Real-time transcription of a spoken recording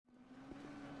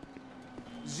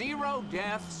0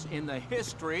 deaths in the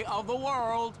history of the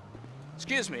world.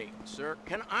 Excuse me, sir,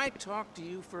 can I talk to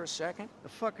you for a second? The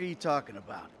fuck are you talking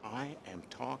about? I am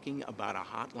talking about a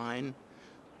hotline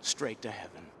straight to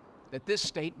heaven that this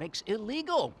state makes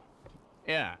illegal.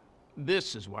 Yeah,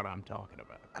 this is what I'm talking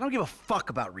about. I don't give a fuck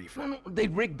about reefer. No, they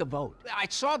rigged the vote. I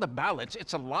saw the ballots.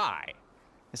 It's a lie.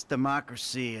 It's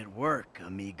democracy at work,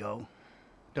 amigo.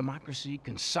 Democracy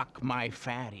can suck my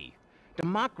fatty.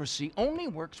 Democracy only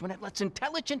works when it lets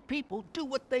intelligent people do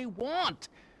what they want.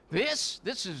 This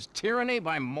is tyranny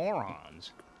by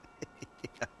morons.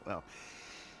 Yeah, well,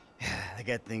 I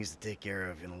got things to take care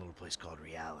of in a little place called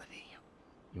reality.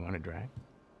 You want a drag?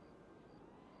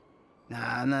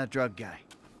 Nah, I'm not a drug guy.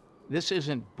 This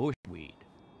isn't bushweed.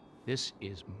 This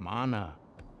is mana.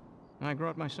 I grow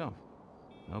it myself.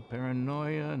 No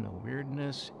paranoia, no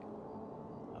weirdness.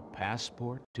 A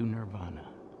passport to nirvana.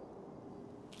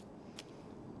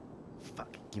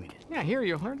 Fuck, give me this. Yeah, here,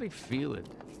 you'll hardly feel it.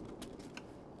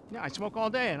 Yeah, I smoke all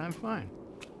day and I'm fine.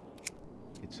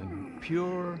 It's a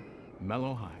pure,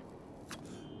 mellow high.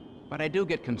 But I do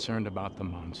get concerned about the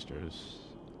monsters.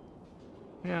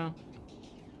 Yeah.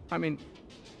 I mean...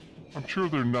 I'm sure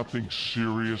they're nothing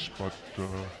serious, but,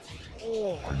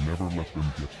 I never let them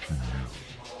get too near.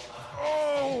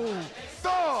 Oh,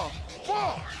 the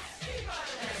fuck!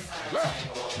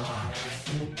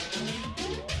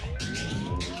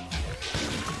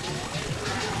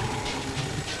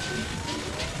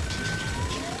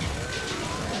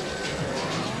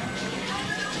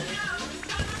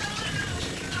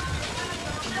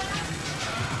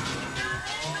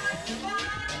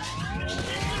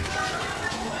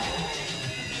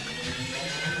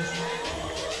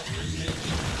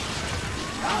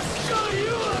 I'll show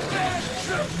you a bad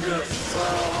trip, you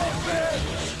son of a bitch!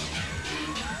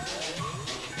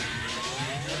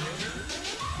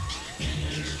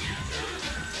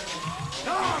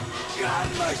 Oh, God,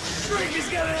 my shrink is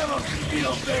gonna have a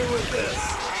field day with this!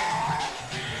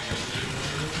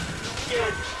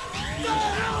 Get the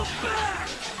hell back!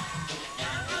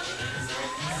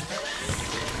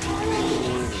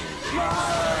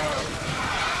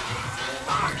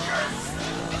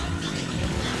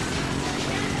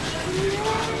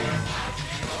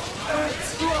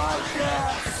 It's like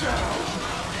that sound!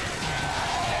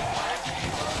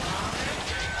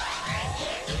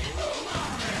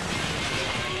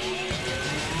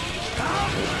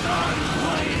 I'm done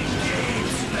playing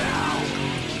games now!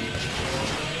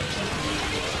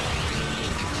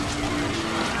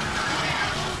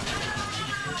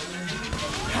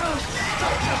 I'm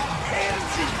such a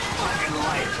pansy fucking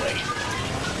lightweight!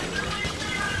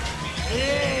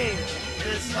 Hey,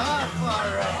 it's off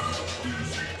already!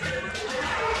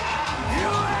 You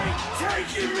ain't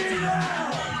taking me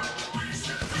down!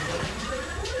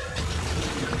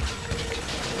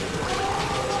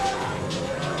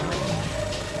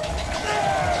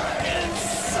 They're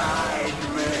inside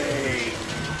me!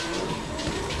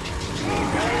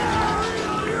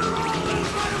 Ariel, you're all in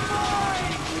my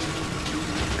mind!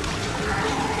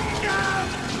 I'm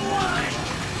one!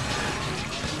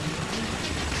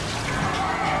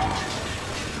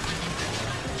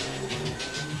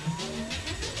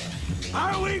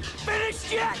 Are we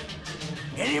finished yet?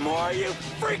 Any more of you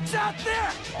freaks out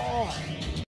there? Oh,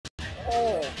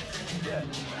 shit.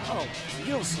 Oh,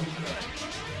 feels so good.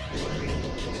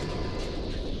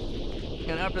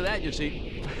 And after that, you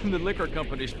see, the liquor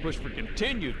companies push for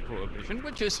continued prohibition,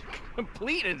 which is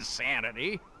complete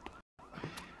insanity.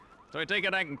 So I take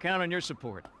it I can count on your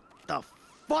support. The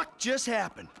fuck just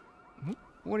happened?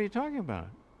 What are you talking about?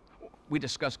 We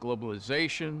discussed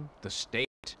globalization, the state.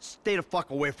 Stay the fuck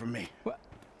away from me. What?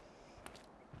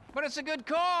 But it's a good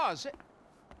cause.